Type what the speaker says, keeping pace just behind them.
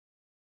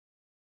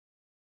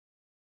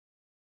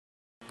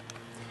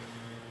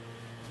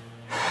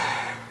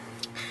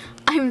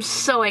I'm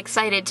so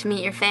excited to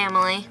meet your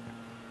family.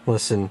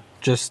 Listen,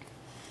 just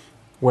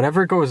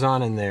whatever goes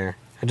on in there,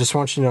 I just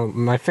want you to know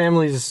my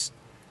family's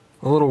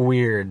a little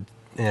weird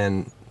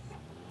and...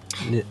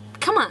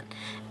 Come on,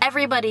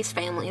 everybody's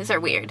families are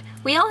weird.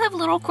 We all have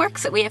little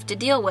quirks that we have to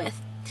deal with.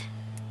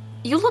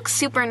 You look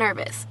super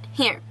nervous.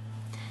 Here,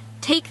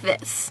 take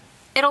this.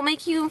 It'll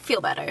make you feel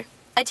better.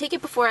 I take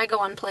it before I go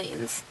on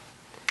planes.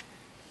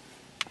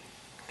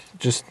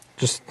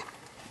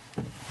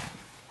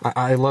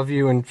 I love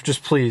you, and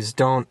just please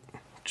don't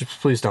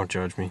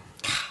judge me.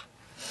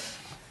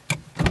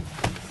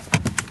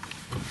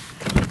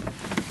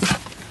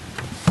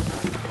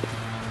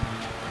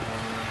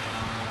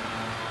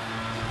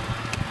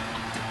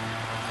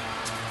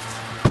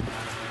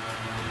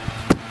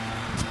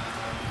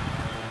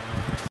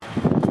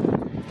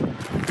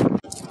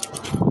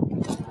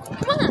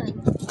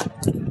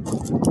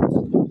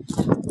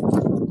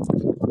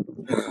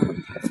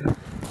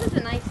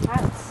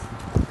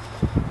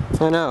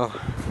 I know.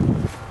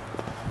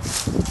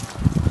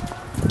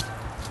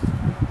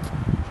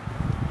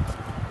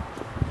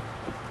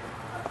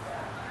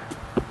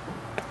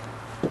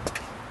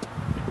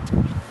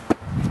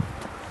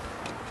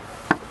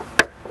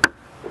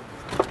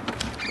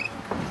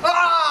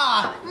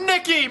 Ah!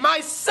 Nicky, my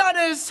son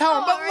is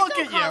home, but look at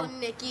don't call you. him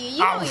Nicky. You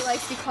know he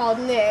likes to be called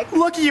Nick.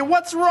 Look at you,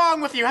 what's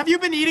wrong with you? Have you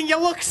been eating? You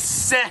look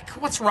sick.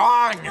 What's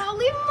wrong? Oh,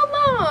 leave him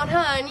alone,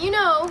 hon. You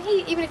know,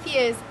 even if he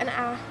is an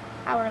hour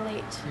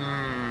late.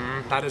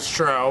 That is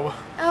true. Oh,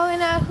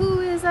 and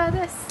who is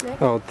this,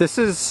 Nick? Oh, this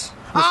is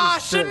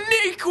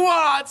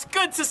Shaniqua! It's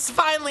good to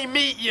finally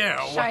meet you.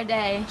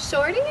 Charday.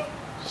 Shorty?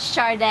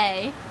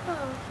 Charday.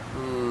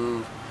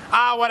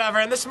 Oh. Whatever.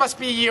 And this must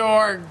be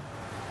your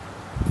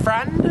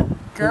friend?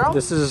 Girl?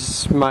 This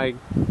is my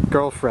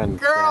girlfriend.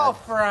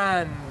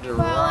 Girlfriend, Well,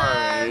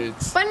 right.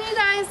 why don't you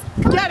guys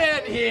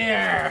Get in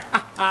here!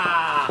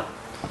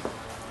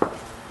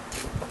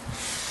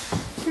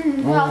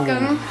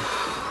 welcome?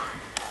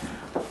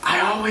 I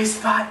always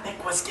thought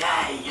Nick was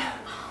gay.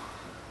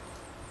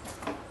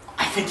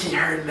 I think he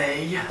heard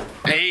me.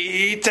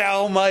 Hey,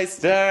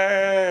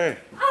 Tellmeister!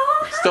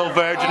 Still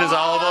virgin as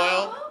olive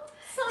oil?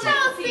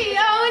 Chelsea,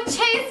 oh, and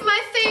Chase,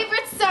 my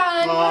favorite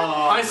son.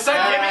 My son,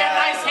 give me a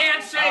nice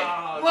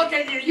handshake. Look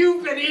at you,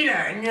 you've been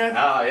eating.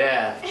 Oh,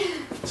 yeah.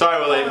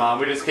 Sorry we're late, Mom.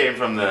 We just came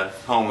from the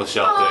homeless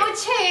shelter. Oh,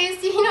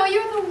 Chase, you know,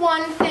 you're the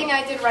one thing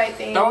I did right,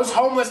 babe. Those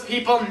homeless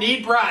people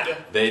need bread.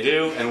 They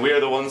do, and we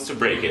are the ones to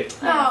break it.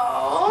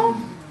 Oh,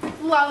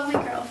 lovely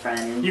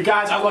girlfriend. You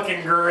guys are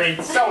looking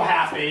great, so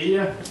happy.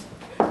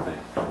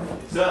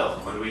 So,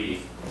 what do we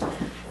eat?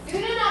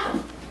 Good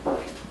enough.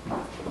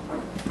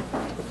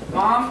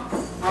 Mom?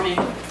 Mommy?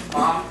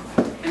 Mom?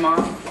 Hey,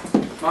 Mom?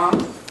 Mom?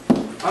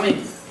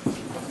 Mommy?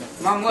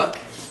 Mom, look.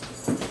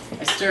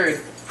 I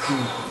stirred.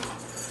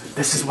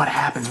 This is what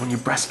happens when you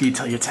breastfeed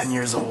till you're 10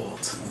 years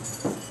old.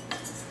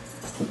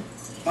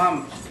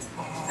 Mom,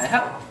 can I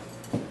help?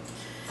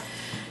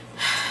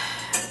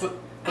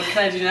 What can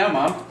I do now,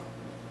 Mom?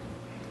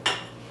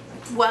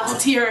 Well,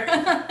 dear,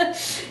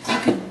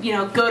 you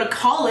could, go to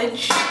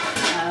college,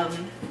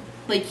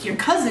 like your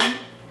cousin.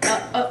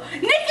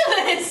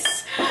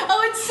 Nicholas!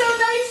 Oh, it's so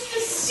nice to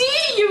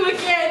see you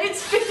again.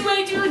 It's been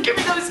way too long. Give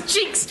me those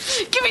cheeks.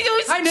 Give me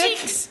those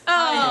cheeks.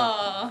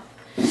 Oh.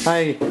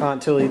 Hi,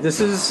 Aunt Tillie. This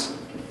is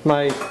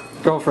my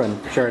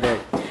girlfriend, Charday.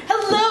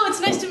 Hello, it's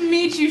nice to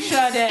meet you,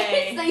 Sade.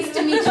 It's nice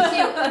to meet you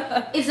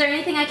too. Is there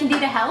anything I can do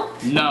to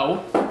help?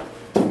 No.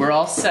 We're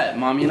all set.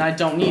 Mommy and I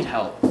don't need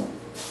help.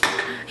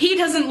 He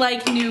doesn't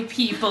like new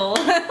people.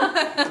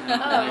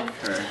 Oh.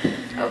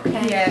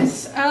 Okay.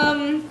 Yes.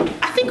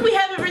 I think we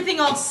have everything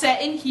all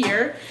set in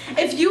here.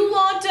 If you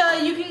want,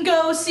 you can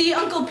go see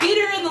Uncle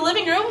Peter in the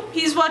living room.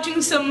 He's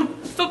watching some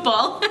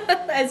football,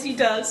 as he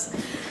does.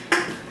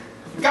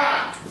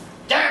 God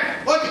damn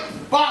it! Look at the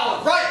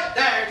ball right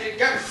there! You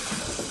get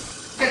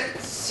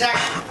sack.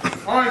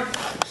 I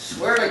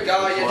swear to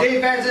God, your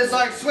defense is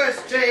like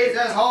Swiss cheese.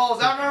 There's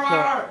holes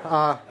everywhere.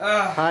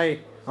 Hi,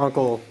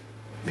 Uncle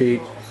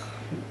Pete.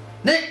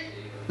 Nick,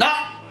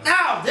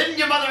 now, didn't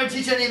your mother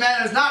teach any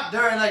manners? Not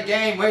during the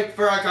game. Wait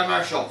for a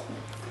commercial.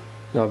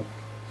 No,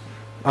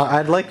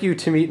 I'd like you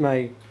to meet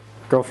my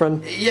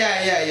girlfriend.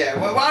 Yeah.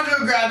 Well, why don't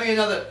you grab me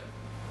another?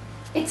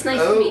 It's nice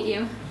to meet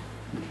you.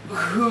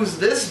 Who's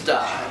this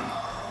dime?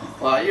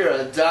 Well, you're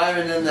a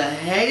diamond in the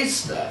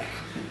haystack.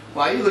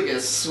 Wow, you look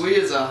as sweet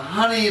as a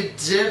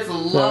honey-dipped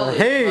lollipop.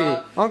 Hey,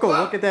 Uncle,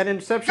 look at that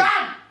interception.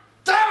 God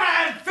damn it,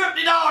 I had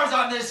 $50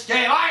 on this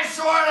game. I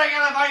swear to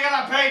God, if I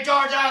gotta pay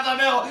George out of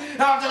the mill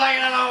after I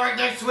get out of work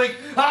next week,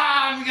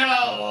 I'm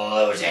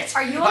gonna lose it.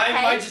 Are you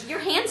okay? Your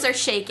hands are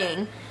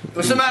shaking.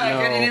 What's the matter?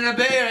 Can you need a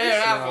beer?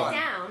 Here, have Sit one.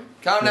 down.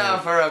 Calm down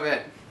for a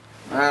bit.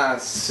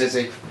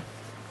 Sissy.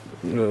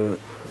 The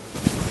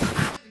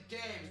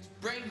game,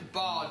 bring the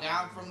ball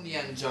down from the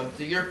end zone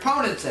to your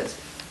opponent's head.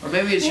 Or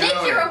maybe it's Nick,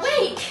 you're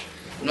awake.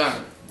 No.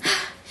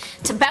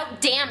 It's about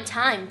damn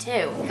time, too.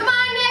 Come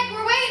on, Nick,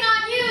 we're waiting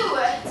on you.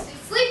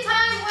 Sleep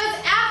time was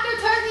after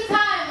turkey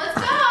time. Let's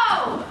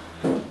go.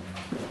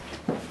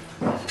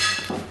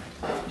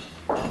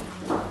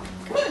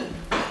 Come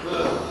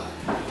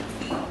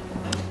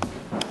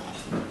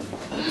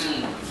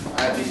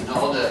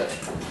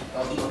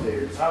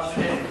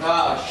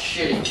Oh,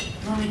 shitty.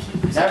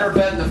 Never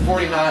bet the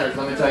 49ers,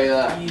 let me tell you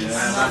that.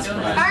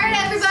 Alright,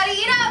 everybody,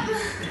 eat up!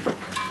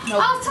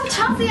 Oh, so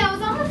Chelsea, I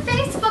was on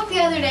Facebook the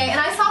other day and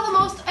I saw the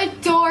most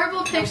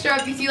adorable picture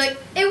of you two. Like,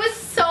 it was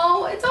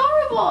so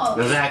adorable.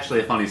 There's actually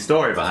a funny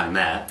story behind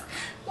that.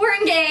 We're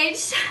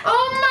engaged.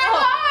 Oh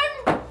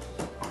my god!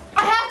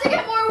 I have to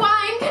get more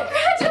wine.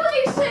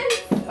 Congratulations!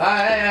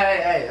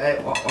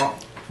 Hey.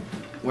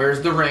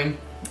 Where's the ring?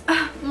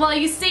 Well,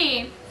 you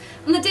see,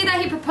 on the day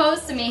that he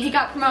proposed to me, he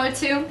got promoted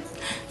to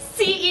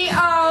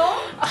CEO.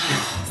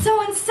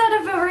 So instead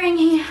of a ring,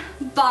 he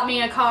bought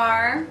me a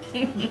car.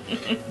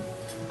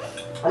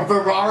 A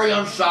Ferrari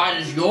on side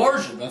is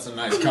yours? That's a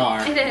nice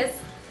car. It is.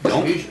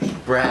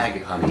 Don't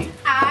brag, honey.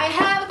 I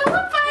have the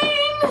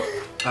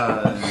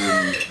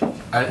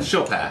wine!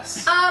 She'll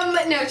pass.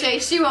 No, Jay,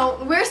 she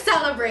won't. We're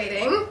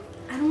celebrating.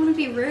 I don't want to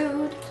be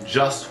rude.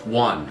 Just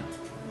one.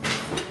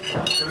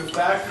 Who's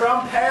back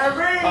from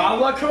Paris? Oh,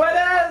 look who it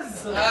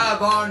is!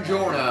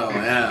 Buongiorno,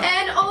 yeah.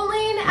 And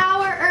only an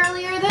hour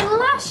earlier than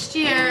last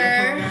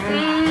year.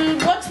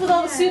 What's with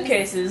all the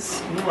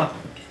suitcases?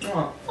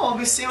 I'll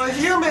be staying with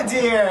you, my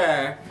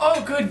dear.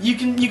 Oh, good. You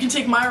can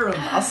take my room.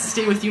 I'll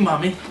stay with you,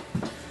 mommy.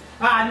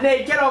 Ah,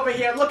 Nate, get over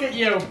here. Look at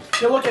you.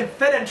 You're looking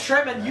fit and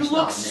trim, and you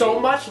look so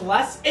much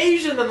less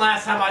Asian than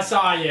last time I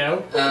saw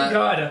you.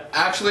 Good.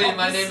 Actually,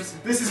 my name's...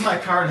 This is my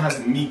card has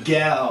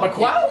Miguel.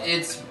 McQuell?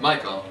 It's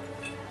Michael.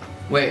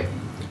 Wait,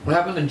 what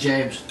happened to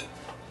James?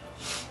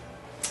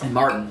 And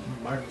Martin?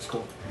 Martin's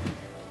cool.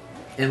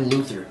 And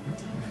Luther?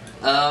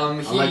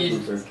 He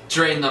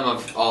drained them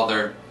of all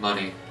their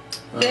money.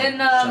 Then,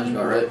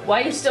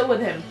 why are you still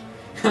with him?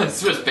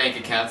 Swiss bank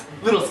accounts.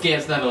 Little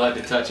scam's not allowed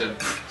to touch them.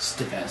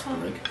 Stiff ass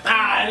prick.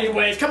 Ah,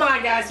 anyways, come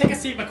on, guys, take a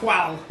seat,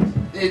 McQuell.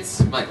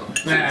 It's Michael.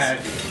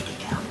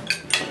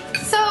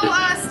 So,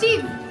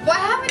 Steve, why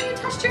haven't you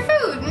touched your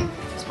food?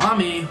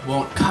 Mommy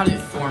won't cut it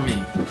for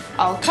me.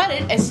 I'll cut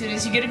it as soon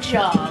as you get a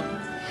job.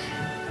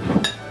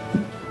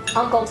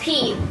 Uncle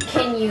Pete,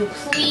 can you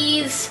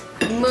please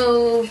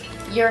move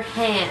your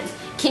hand?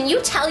 Can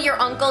you tell your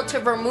uncle to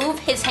remove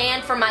his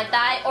hand from my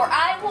thigh, or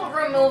I will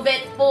remove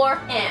it for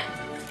him?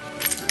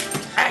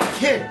 Hey,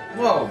 kid!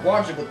 Whoa,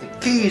 watch it with the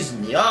keys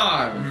in the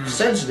arm.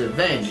 Sensitive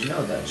veins, you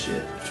know that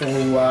shit. So,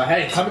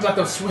 hey, tell me about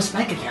those Swiss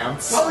bank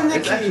accounts. Oh,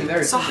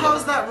 Nikki, so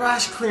how's that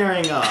rash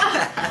clearing up?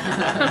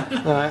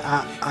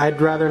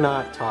 I'd rather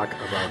not talk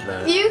about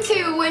that. You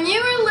two, when you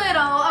were little,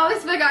 I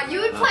always forgot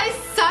you would play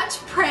such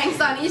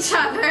pranks on each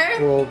other.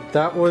 Well,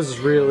 that was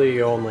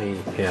really only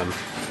him.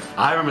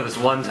 I remember this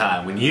one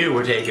time when you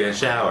were taking a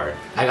shower.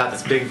 I got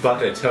this big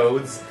bucket of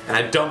toads, and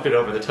I dumped it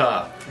over the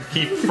top.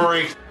 He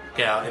freaked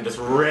out and just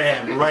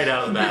ran right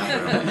out of the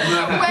bathroom.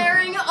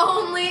 Wearing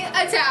only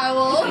a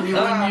towel. You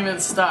wouldn't even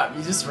stop.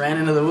 You just ran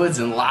into the woods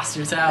and lost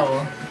your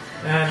towel.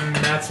 And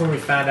that's when we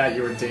found out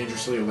you were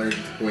dangerously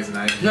allergic to poison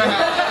ivy. That's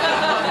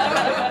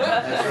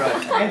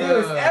right. And it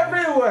was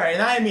everywhere,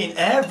 and I mean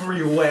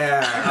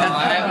everywhere. Oh,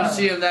 I haven't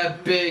seen him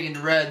that big and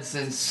red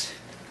since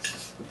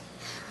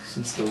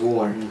the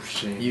war.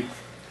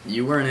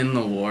 You weren't in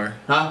the war.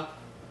 Huh?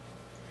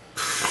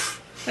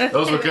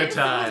 Those were good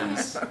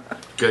times.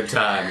 Good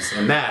times.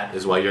 And that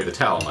is why you're the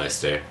towel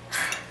meister.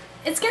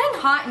 It's getting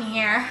hot in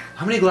here.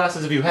 How many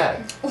glasses have you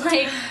had?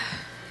 Like,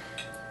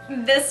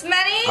 this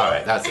many?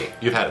 Alright, that's it.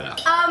 You've had enough.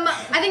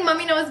 I think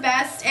Mommy knows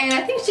best, and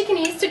I think she can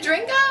use to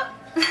drink up.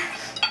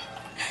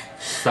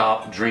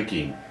 Stop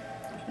drinking.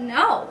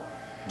 No.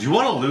 Do you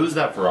want to lose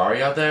that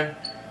Ferrari out there?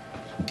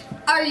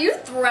 Are you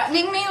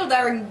threatening me with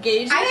our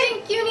engagement? I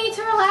think you need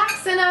to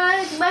relax and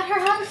let her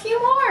have a few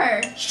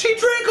more. She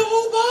drank a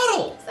whole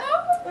bottle! So,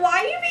 why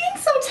are you being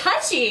so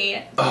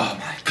touchy? Oh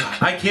my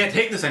god. I can't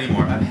take this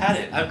anymore. I've had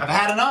it. I've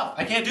had enough.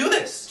 I can't do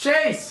this.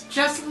 Chase,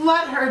 just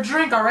let her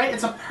drink, alright?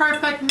 It's a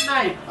perfect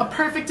night. A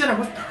perfect dinner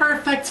with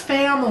perfect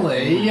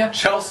family.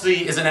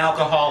 Chelsea is an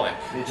alcoholic.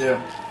 Me too.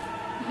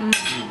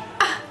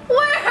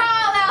 We're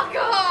all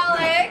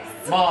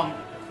alcoholics. Mom,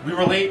 we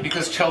were late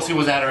because Chelsea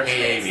was at her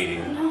AA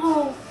meeting.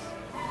 No.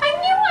 I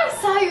knew I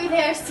saw you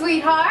there,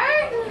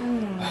 sweetheart.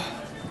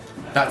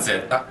 That's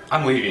it.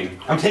 I'm leaving.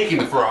 I'm taking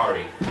the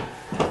Ferrari.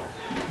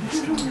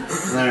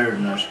 There's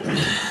no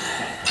script.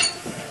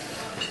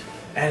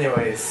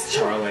 Anyways,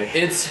 Charlie.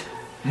 It's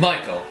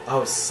Michael.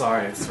 Oh,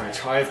 sorry, it's my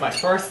Charlie. It's my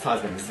first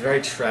husband. It's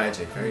very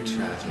tragic, very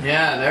tragic.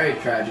 Yeah, very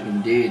tragic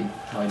indeed.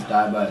 How he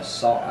died by a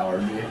salt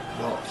allergy.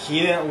 Well,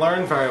 he didn't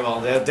learn very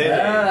well, did he?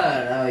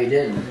 Yeah, no, he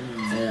didn't.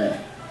 Yeah.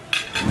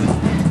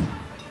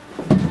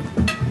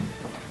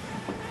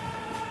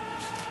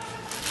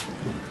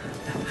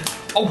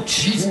 Oh,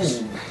 Jesus.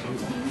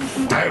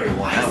 Very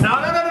wild. No.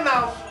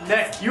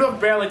 Nick, you have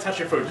barely touched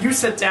your food. You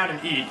sit down and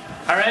eat,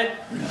 alright?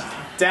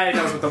 Daddy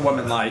knows what the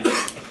woman like.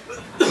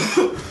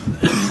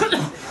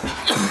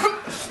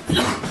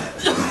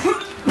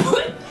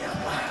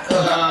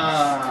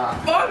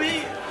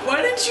 Bobby,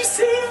 why didn't you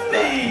save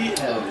me?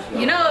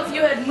 You know, if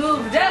you had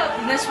moved out,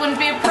 then this wouldn't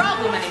be a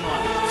problem anymore.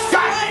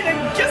 Fine,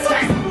 and guess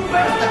what? $50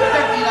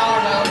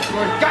 notes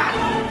worth. God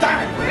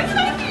damn it! Where's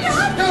my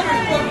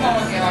Stupid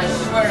football game, I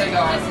swear to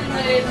God.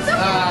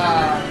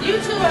 You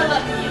two are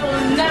lucky. You don't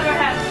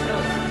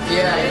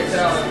Yeah, you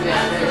tell him.